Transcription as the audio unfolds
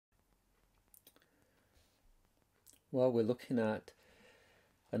Well, we're looking at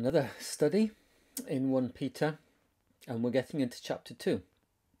another study in 1 Peter, and we're getting into chapter 2.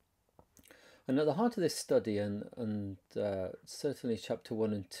 And at the heart of this study, and certainly chapter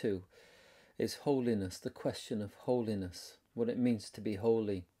 1 and 2, is holiness, the question of holiness, what it means to be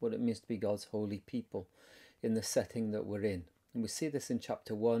holy, what it means to be God's holy people in the setting that we're in. And we see this in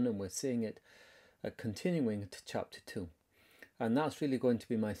chapter 1, and we're seeing it continuing to chapter 2. And that's really going to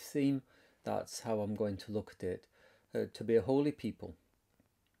be my theme. That's how I'm going to look at it, to be a holy people.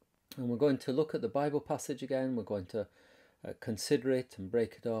 And we're going to look at the Bible passage again. We're going to consider it and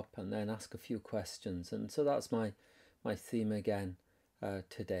break it up and then ask a few questions. And so that's my theme again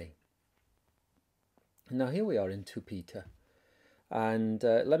today. Now here we are in 2 Peter. And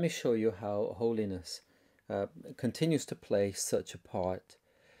let me show you how holiness continues to play such a part.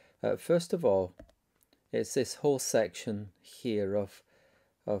 First of all, it's this whole section here of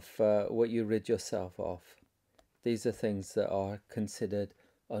what you rid yourself of. These are things that are considered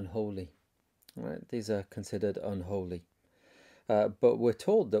unholy. Right? These are considered unholy. But we're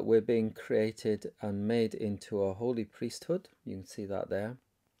told that we're being created and made into a holy priesthood. You can see that there.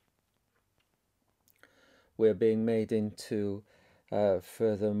 We're being made into,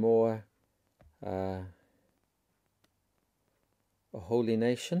 furthermore, a holy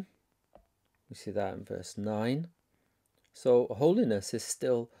nation. We see that in verse 9. So holiness is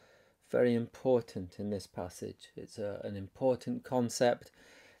still very important in this passage. It's an important concept.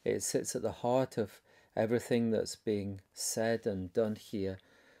 It sits at the heart of everything that's being said and done here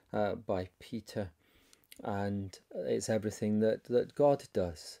by Peter, and it's everything that God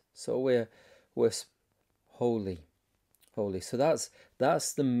does. So we're holy. So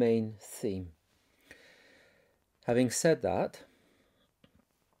that's the main theme. Having said that,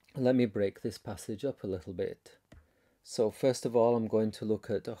 let me break this passage up a little bit. So first of all, I'm going to look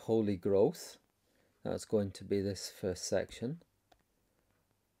at a holy growth. That's going to be this first section.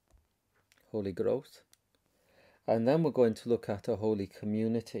 Holy growth. And then we're going to look at a holy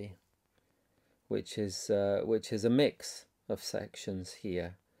community, which is a mix of sections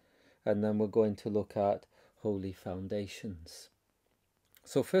here. And then we're going to look at holy foundations.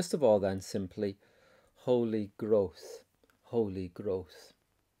 So first of all then, simply, holy growth. Holy growth.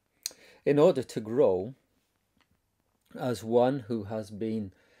 In order to grow as one who has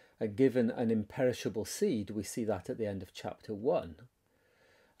been given an imperishable seed, we see that at the end of chapter 1,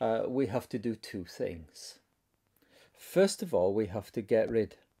 we have to do two things. First of all, we have to get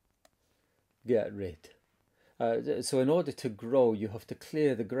rid. So in order to grow, you have to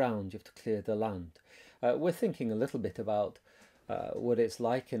clear the ground, you have to clear the land. We're thinking a little bit about what it's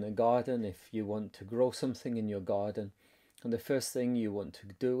like in a garden if you want to grow something in your garden. And the first thing you want to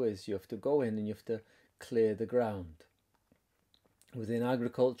do is you have to go in and you have to clear the ground. Within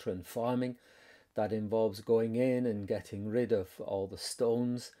agriculture and farming, that involves going in and getting rid of all the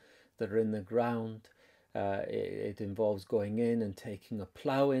stones that are in the ground. It involves going in and taking a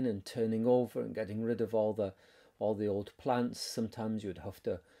plough in and turning over and getting rid of all the old plants. Sometimes you'd have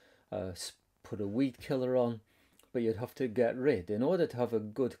to put a weed killer on, but you'd have to get rid. In order to have a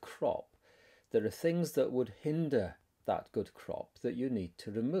good crop, there are things that would hinder that good crop that you need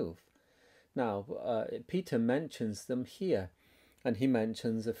to remove. Now, Peter mentions them here, and he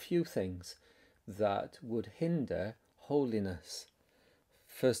mentions a few things that would hinder holiness.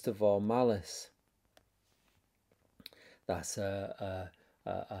 First of all, malice. That's an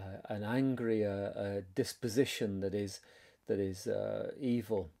angry disposition that is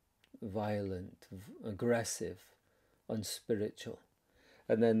evil, violent, aggressive, unspiritual.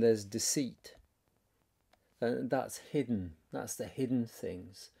 And then there's deceit. And that's hidden. That's the hidden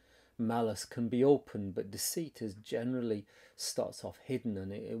things. Malice can be open, but deceit is generally starts off hidden,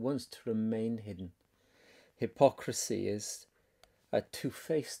 and it wants to remain hidden. Hypocrisy is a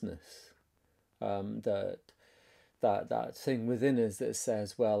two-facedness. That thing within us that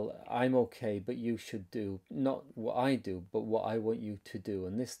says, well, I'm okay, but you should do not what I do, but what I want you to do.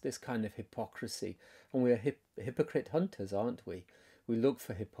 And this kind of hypocrisy. And we are hypocrite hunters, aren't we? We look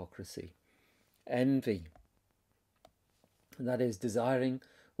for hypocrisy. Envy. And that is desiring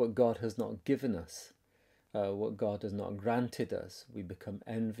what God has not given us, what God has not granted us. We become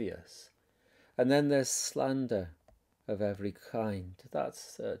envious. And then there's slander of every kind.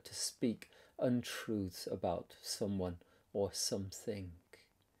 That's to speak untruths about someone or something.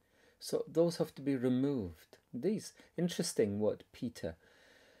 So those have to be removed. These, interesting what Peter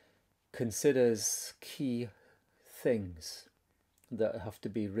considers key things that have to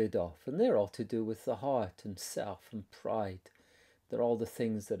be rid of, and they're all to do with the heart and self and pride. They're all the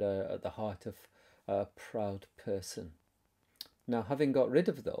things that are at the heart of a proud person. Now, having got rid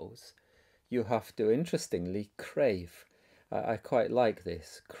of those, you have to, interestingly, crave. I quite like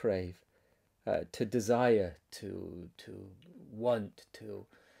this, crave. To desire, to want, to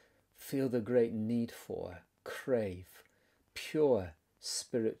feel the great need for, crave, pure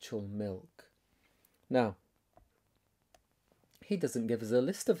spiritual milk. Now, he doesn't give us a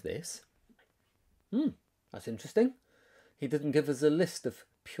list of this. That's interesting. He didn't give us a list of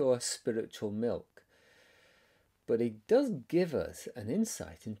pure spiritual milk. But he does give us an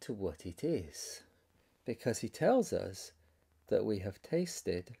insight into what it is. Because he tells us that we have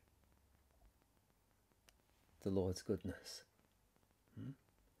tasted the Lord's goodness.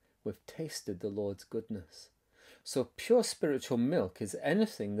 We've tasted the Lord's goodness. So pure spiritual milk is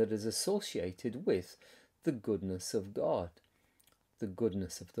anything that is associated with the goodness of God, the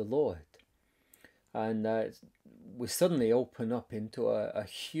goodness of the Lord. And we suddenly open up into a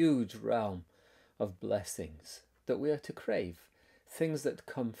huge realm of blessings that we are to crave, things that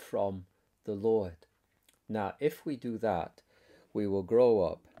come from the Lord. Now, if we do that, we will grow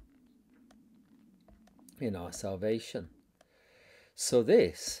up in our salvation. So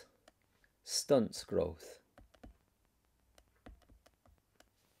this stunts growth.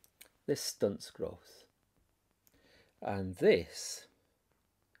 This stunts growth. And this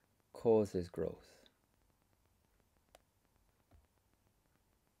causes growth.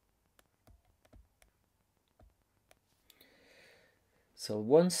 So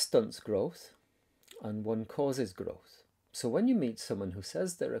one stunts growth and one causes growth. So when you meet someone who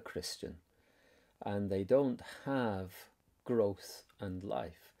says they're a Christian and they don't have growth and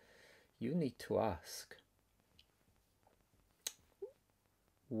life, you need to ask,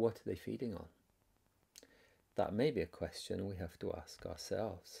 what are they feeding on? That may be a question we have to ask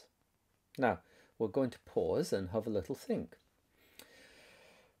ourselves. Now, we're going to pause and have a little think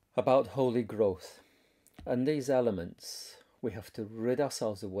about holy growth. And these elements, we have to rid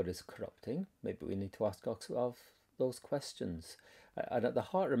ourselves of what is corrupting. Maybe we need to ask ourselves those questions. And at the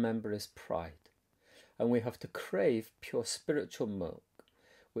heart, remember, is pride. And we have to crave pure spiritual milk,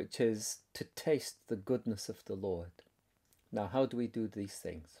 which is to taste the goodness of the Lord. Now, how do we do these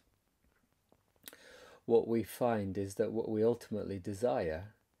things? What we find is that what we ultimately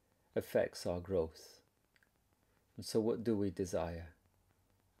desire affects our growth. And so what do we desire?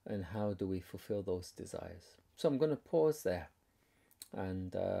 And how do we fulfill those desires? So I'm going to pause there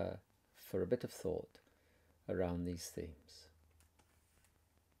and for a bit of thought around these themes.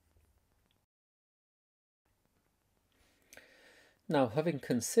 Now, having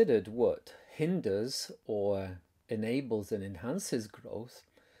considered what hinders or enables and enhances growth,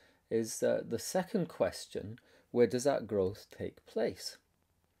 is the second question, where does that growth take place?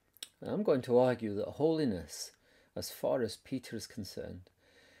 And I'm going to argue that holiness, as far as Peter is concerned,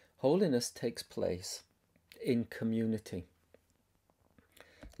 holiness takes place in community.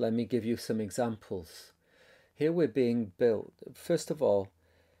 Let me give you some examples. Here we're being built. First of all,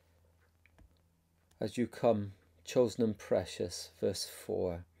 as you come, chosen and precious, verse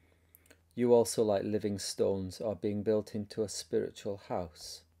 4, you also, like living stones, are being built into a spiritual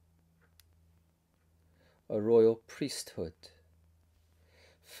house, a royal priesthood.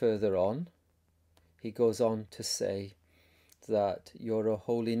 Further on, he goes on to say that you're a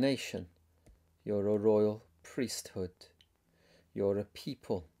holy nation, you're a royal priesthood, you're a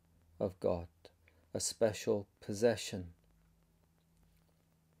people of God, a special possession.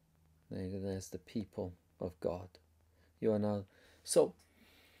 There's the people of God. You are now. So,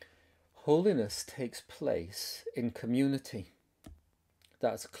 holiness takes place in community.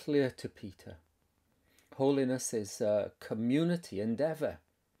 That's clear to Peter. Holiness is a community endeavor,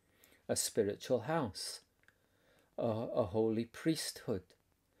 a spiritual house, a holy priesthood,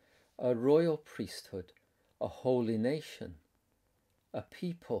 a royal priesthood, a holy nation, a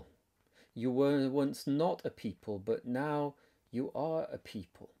people. You were once not a people, but now you are a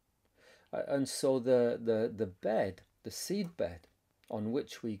people. And so the bed, the seed bed on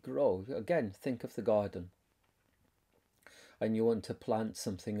which we grow, again, think of the garden. And you want to plant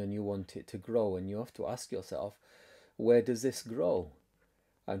something and you want it to grow, and you have to ask yourself, where does this grow?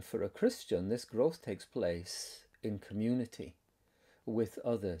 And for a Christian, this growth takes place in community with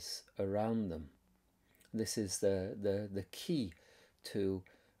others around them. This is the key to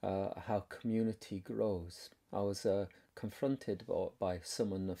how community grows. I was confronted by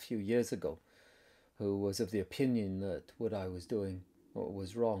someone a few years ago who was of the opinion that what I was doing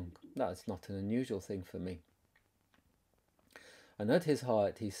was wrong. That's not an unusual thing for me. And at his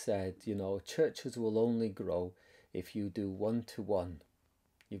heart he said, you know, churches will only grow if you do one-to-one.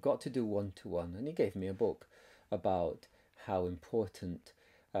 You've got to do one-to-one. And he gave me a book about how important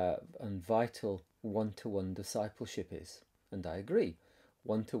and vital one-to-one discipleship is. And I agree.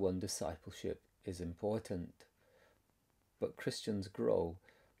 one-to-one discipleship is important, but Christians grow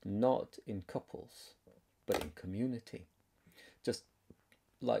not in couples, but in community. Just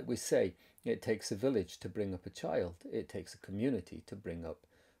like we say, it takes a village to bring up a child, it takes a community to bring up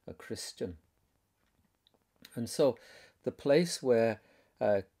a Christian. And so the place where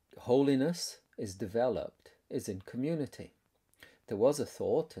holiness is developed is in community. There was a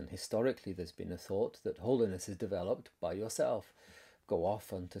thought, and historically there's been a thought, that holiness is developed by yourself. Go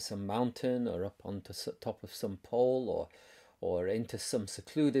off onto some mountain or up onto top of some pole or into some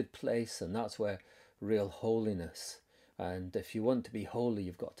secluded place, and that's where real holiness. And if you want to be holy,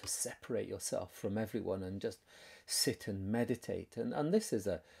 you've got to separate yourself from everyone and just sit and meditate. And this is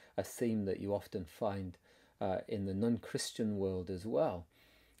a theme that you often find in the non-Christian world as well,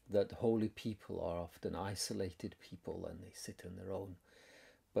 that holy people are often isolated people and they sit on their own.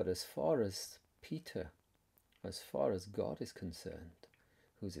 But as far as Peter, as far as God is concerned,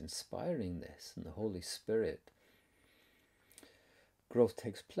 who's inspiring this, and the Holy Spirit, growth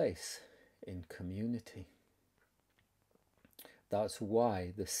takes place in community. That's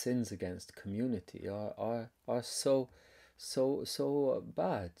why the sins against community are so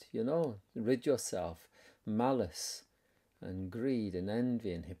bad, you know. Rid yourself. Malice and greed and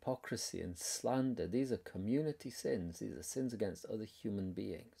envy and hypocrisy and slander, these are community sins. These are sins against other human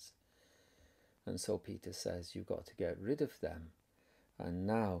beings. And so Peter says you've got to get rid of them. And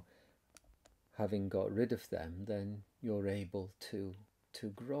now, having got rid of them, then you're able to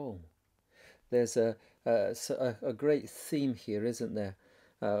grow. There's a great theme here, isn't there,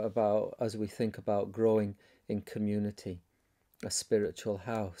 about, as we think about growing in community, a spiritual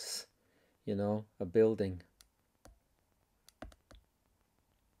house, you know, a building,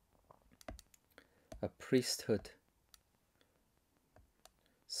 a priesthood,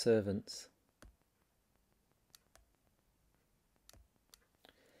 servants.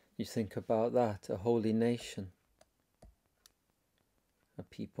 You think about that, a holy nation, a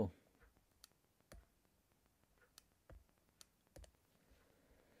people.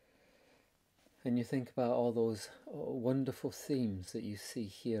 And you think about all those wonderful themes that you see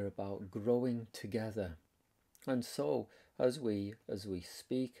here about growing together. And so, as we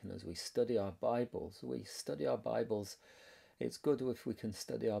speak and as we study our Bibles, it's good if we can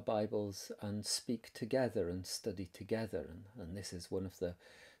study our Bibles and speak together and study together. And this is one of the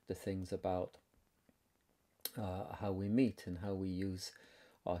things about how we meet and how we use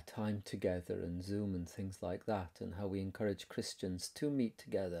our time together and Zoom and things like that, and how we encourage Christians to meet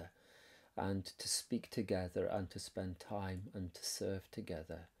together and to speak together and to spend time and to serve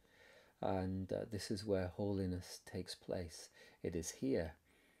together. And this is where holiness takes place. It is here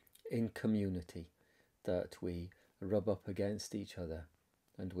in community that we rub up against each other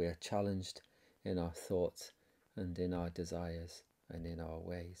and we are challenged in our thoughts and in our desires and in our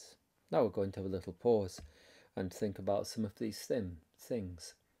ways. Now we're going to have a little pause and think about some of these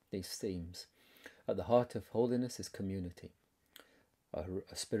things, these themes. At the heart of holiness is community. A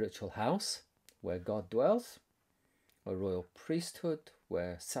spiritual house where God dwells, a royal priesthood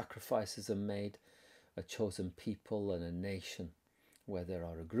where sacrifices are made, a chosen people and a nation where there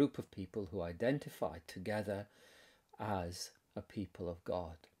are a group of people who identify together as a people of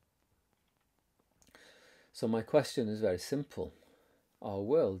God. So my question is very simple. Our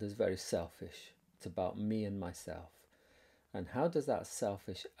world is very selfish. It's about me and myself. And how does that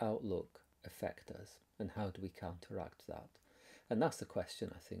selfish outlook affect us? And how do we counteract that? And that's the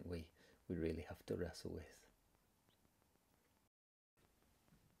question I think we really have to wrestle with.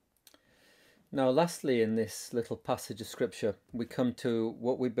 Now, lastly, in this little passage of scripture, we come to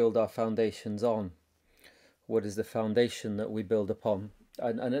what we build our foundations on. What is the foundation that we build upon?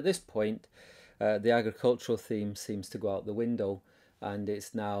 And at this point, the agricultural theme seems to go out the window, and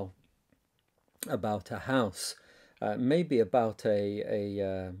it's now about a house. Maybe about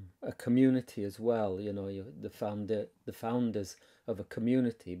a community as well. You know, the founders of a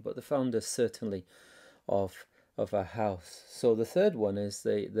community, but the founders certainly of a house. So the third one is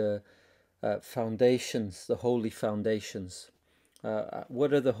the foundations, the holy foundations.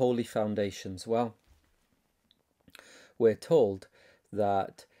 What are the holy foundations? Well, we're told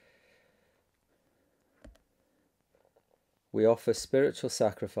that we offer spiritual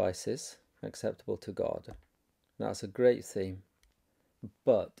sacrifices acceptable to God. That's a great theme,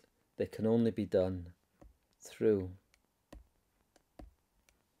 but they can only be done through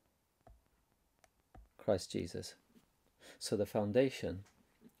Christ Jesus. So the foundation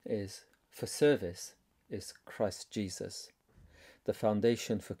is for service is Christ Jesus. The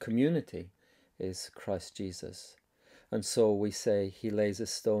foundation for community is Christ Jesus. And so we say he lays a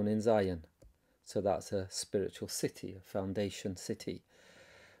stone in Zion. So that's a spiritual city, a foundation city.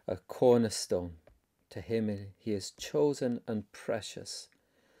 a cornerstone. To him he is chosen and precious,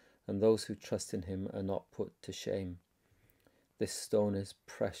 and those who trust in him are not put to shame. This stone is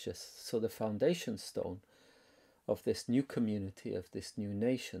precious. So the foundation stone of this new community, of this new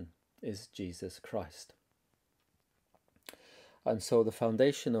nation, is Jesus Christ. And so the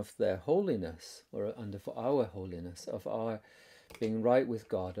foundation of their holiness, and of our holiness, of our being right with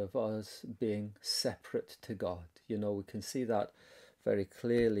God, of us being separate to God. You know, we can see that very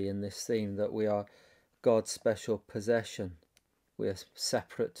clearly in this theme, that we are God's special possession. We are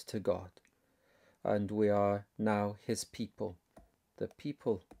separate to God, and we are now his people, the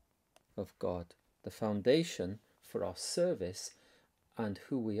people of God. The foundation for our service and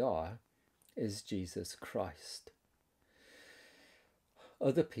who we are is Jesus Christ.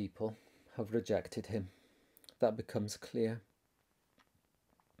 Other people have rejected him. That becomes clear.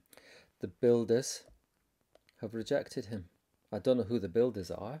 The builders have rejected him. I don't know who the builders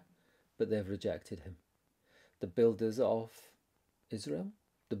are, but they've rejected him. The builders of Israel,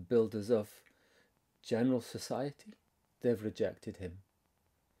 the builders of general society, they've rejected him.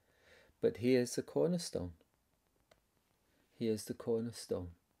 But he is the cornerstone. He is the cornerstone.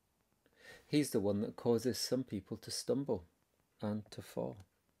 He's the one that causes some people to stumble and to fall.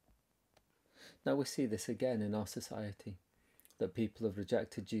 Now we see this again in our society, that people have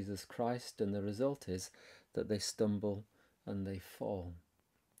rejected Jesus Christ, and the result is that they stumble and they fall.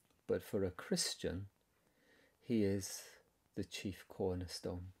 But for a Christian, he is the chief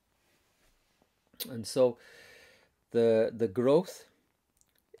cornerstone. And so the growth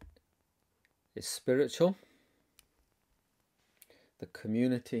is spiritual. The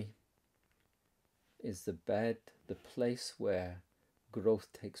community is the bed, the place where growth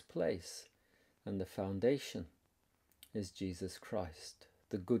takes place, and the foundation is Jesus Christ.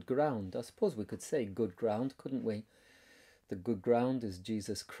 The good ground, I suppose we could say good ground, couldn't we? The good ground is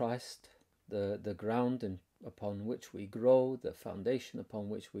Jesus Christ, the ground upon which we grow, the foundation upon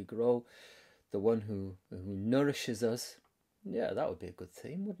which we grow, the one who nourishes us. Yeah, that would be a good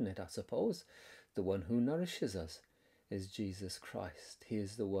theme, wouldn't it, I suppose? The one who nourishes us is Jesus Christ. He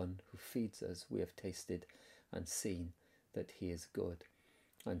is the one who feeds us. We have tasted and seen that he is good.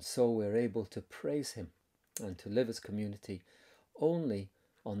 And so we're able to praise him and to live as community only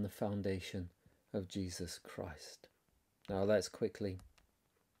on the foundation of Jesus Christ. Now let's quickly,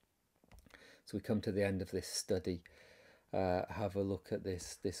 as we come to the end of this study, have a look at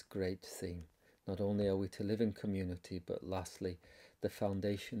this great theme. Not only are we to live in community, but lastly, the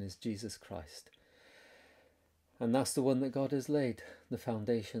foundation is Jesus Christ. And that's the one that God has laid, the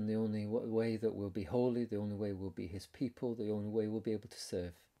foundation. The only way that we'll be holy, the only way we'll be his people, the only way we'll be able to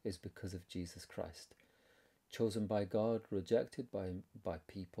serve is because of Jesus Christ. Chosen by God, rejected by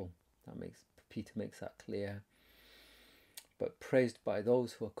people. Peter makes that clear. But praised by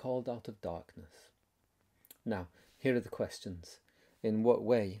those who are called out of darkness. Now, here are the questions. In what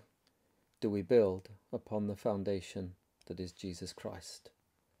way do we build upon the foundation that is Jesus Christ?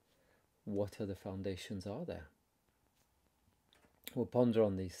 What other foundations are there? We'll ponder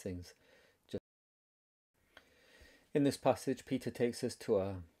on these things. In this passage, Peter takes us to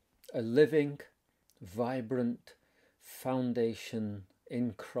a living, vibrant foundation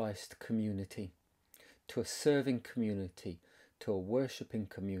in Christ community, to a serving community, to a worshipping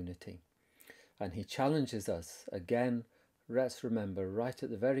community. And he challenges us again. Let's remember right at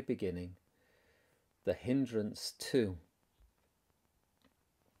the very beginning, the hindrance to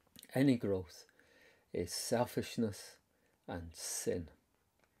any growth is selfishness and sin.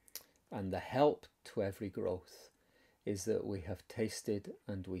 And the help to every growth is that we have tasted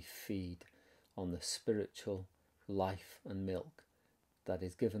and we feed on the spiritual life and milk that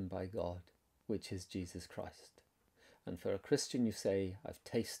is given by God, which is Jesus Christ. And for a Christian, you say, I've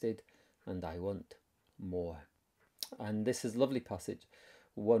tasted and I want more. And this is a lovely passage,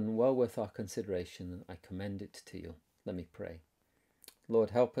 one well worth our consideration. I commend it to you. Let me pray.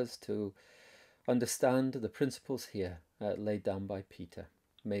 Lord, help us to understand the principles here laid down by Peter.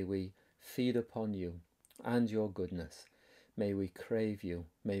 May we feed upon you and your goodness. May we crave you.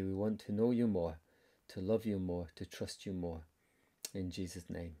 May we want to know you more, to love you more, to trust you more. In Jesus'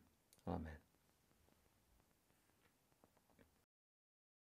 name, amen.